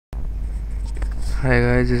Hi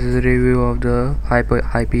guys, this is a review of the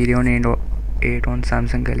Hyperion 8 on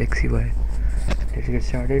Samsung Galaxy Y. Let's get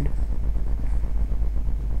started.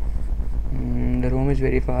 The ROM is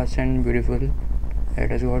very fast and beautiful.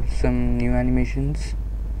 It has got some new animations.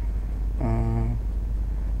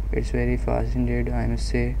 It's very fast indeed, I must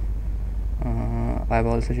say. I've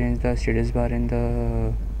also changed the status bar in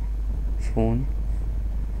the phone,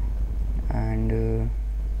 and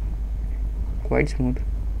quite smooth.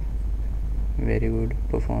 Very good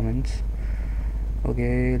performance.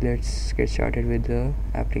 Okay, let's get started with the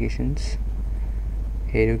applications.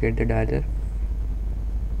 Here you get the dialer.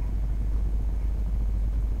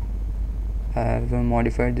 I have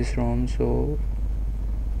modified this ROM, so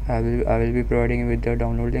I will be providing you with the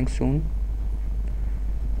download link soon.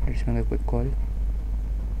 Let's make a quick call.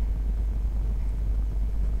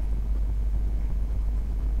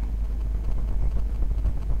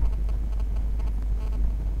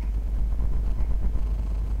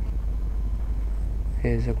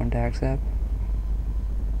 Here's the contacts app.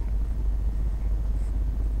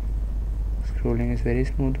 Scrolling is very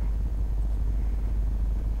smooth.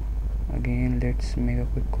 Again, let's make a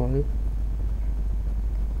quick call.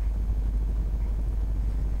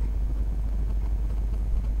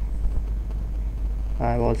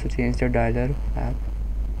 I've also changed the dialer app,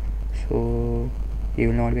 so you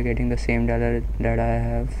will not be getting the same dialer that I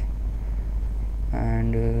have.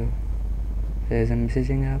 And there's a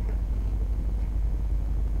messaging app.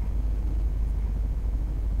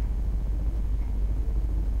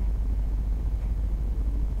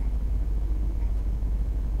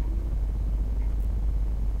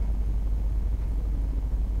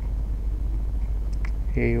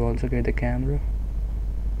 Here you also get the camera.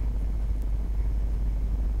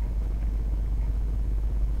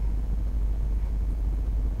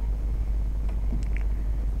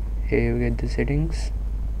 Here you get the settings.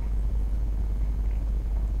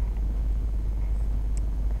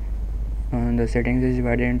 And the settings is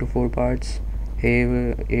divided into 4 parts.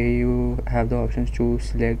 Here you have the options to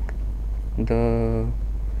select the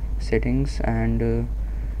settings, and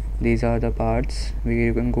these are the parts where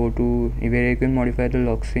you can go to, where you can modify the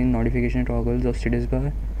lock screen, notification toggles of status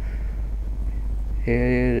bar.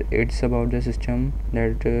 Here it's about the system,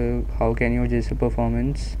 that how can you adjust the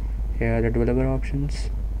performance. Here are the developer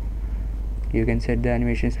options. You can set the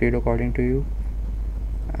animation speed according to you.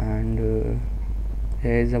 And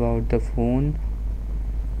here is about the phone.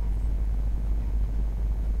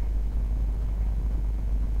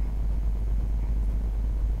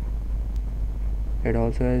 It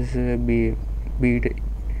also has Beats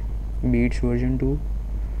version 2,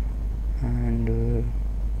 and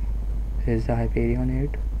here's the Hyperion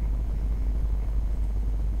 8.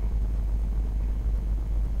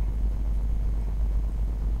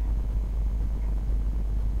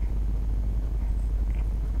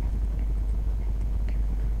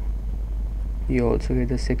 You also get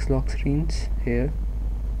the 6 lock screens here.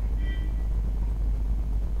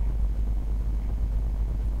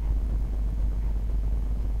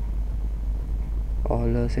 All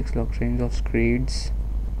the 6 lock screens of screeds,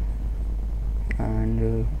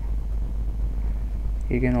 and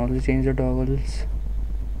you can also change the toggles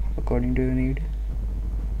according to your need.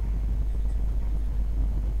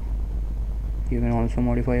 You can also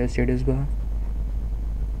modify your status bar.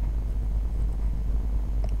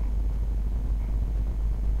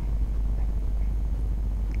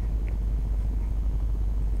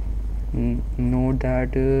 Note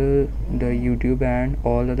that the YouTube and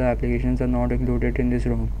all other applications are not included in this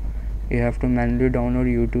ROM. You have to manually download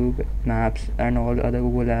YouTube, Maps, and all other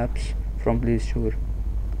Google apps from Play Store.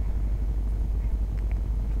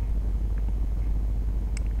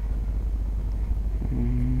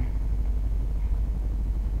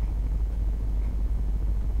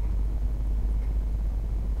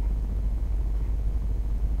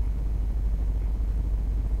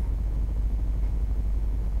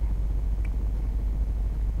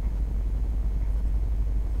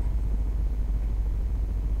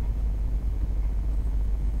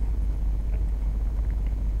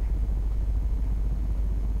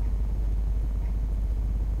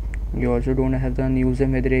 You also don't have the news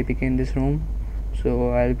and weather APK in this ROM, so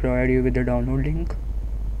I'll provide you with the download link.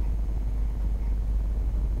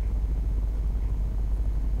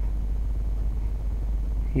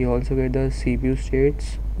 You also get the CPU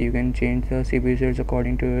states. You can change the CPU states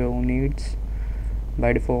according to your own needs.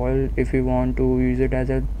 By default, if you want to use it as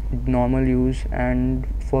a normal use and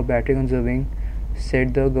for battery conserving,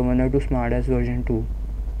 set the governor to smart as version 2.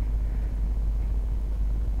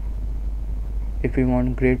 If you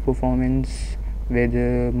want great performance with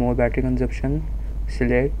more battery consumption,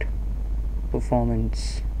 select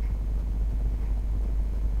performance.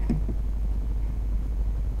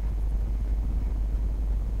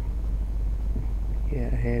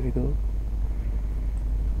 here we go.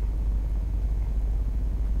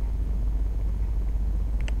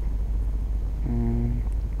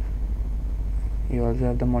 You also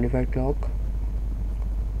have the modified clock.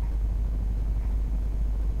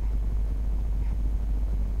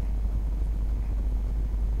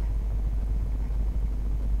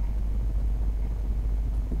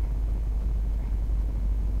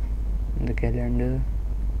 The calendar,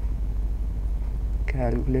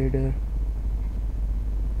 calculator,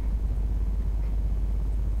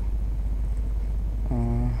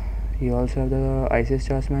 you also have the ISIS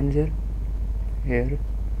task manager. Here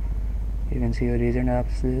you can see your recent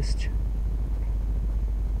apps list.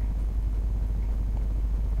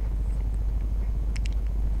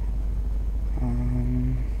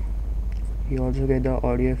 You also get the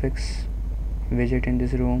audio effects widget in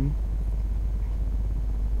this room.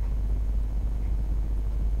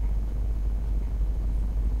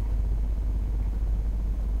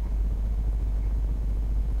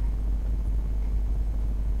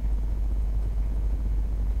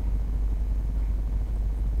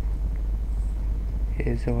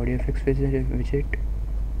 Here's the audio effects widget.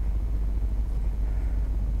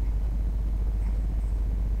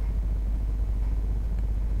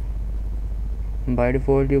 By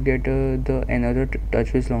default you get the another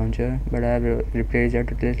TouchWiz launcher, but I have replaced that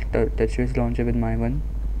TouchWiz launcher with my one.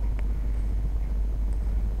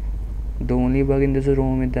 The only bug in this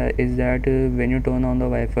room is that when you turn on the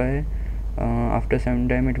Wi-Fi, after some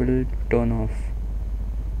time it will turn off.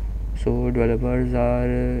 So developers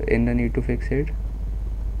are in the need to fix it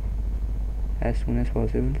as soon as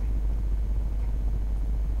possible.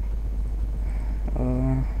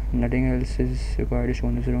 Nothing else is required to show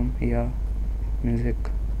in this room. Yeah, music.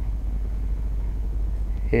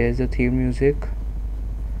 Here's the theme music.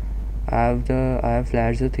 I have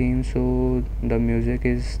flashed the theme, so the music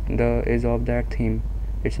is of that theme.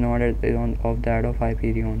 It's not of that of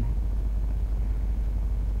Hyperion.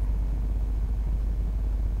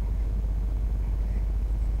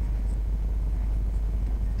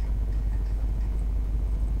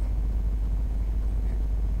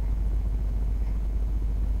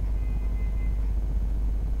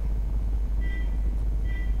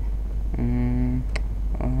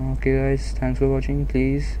 Okay guys, thanks for watching.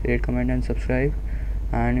 Please rate, comment and subscribe,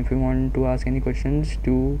 and if you want to ask any questions,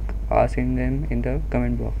 do ask them in the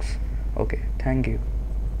comment box. Okay, thank you.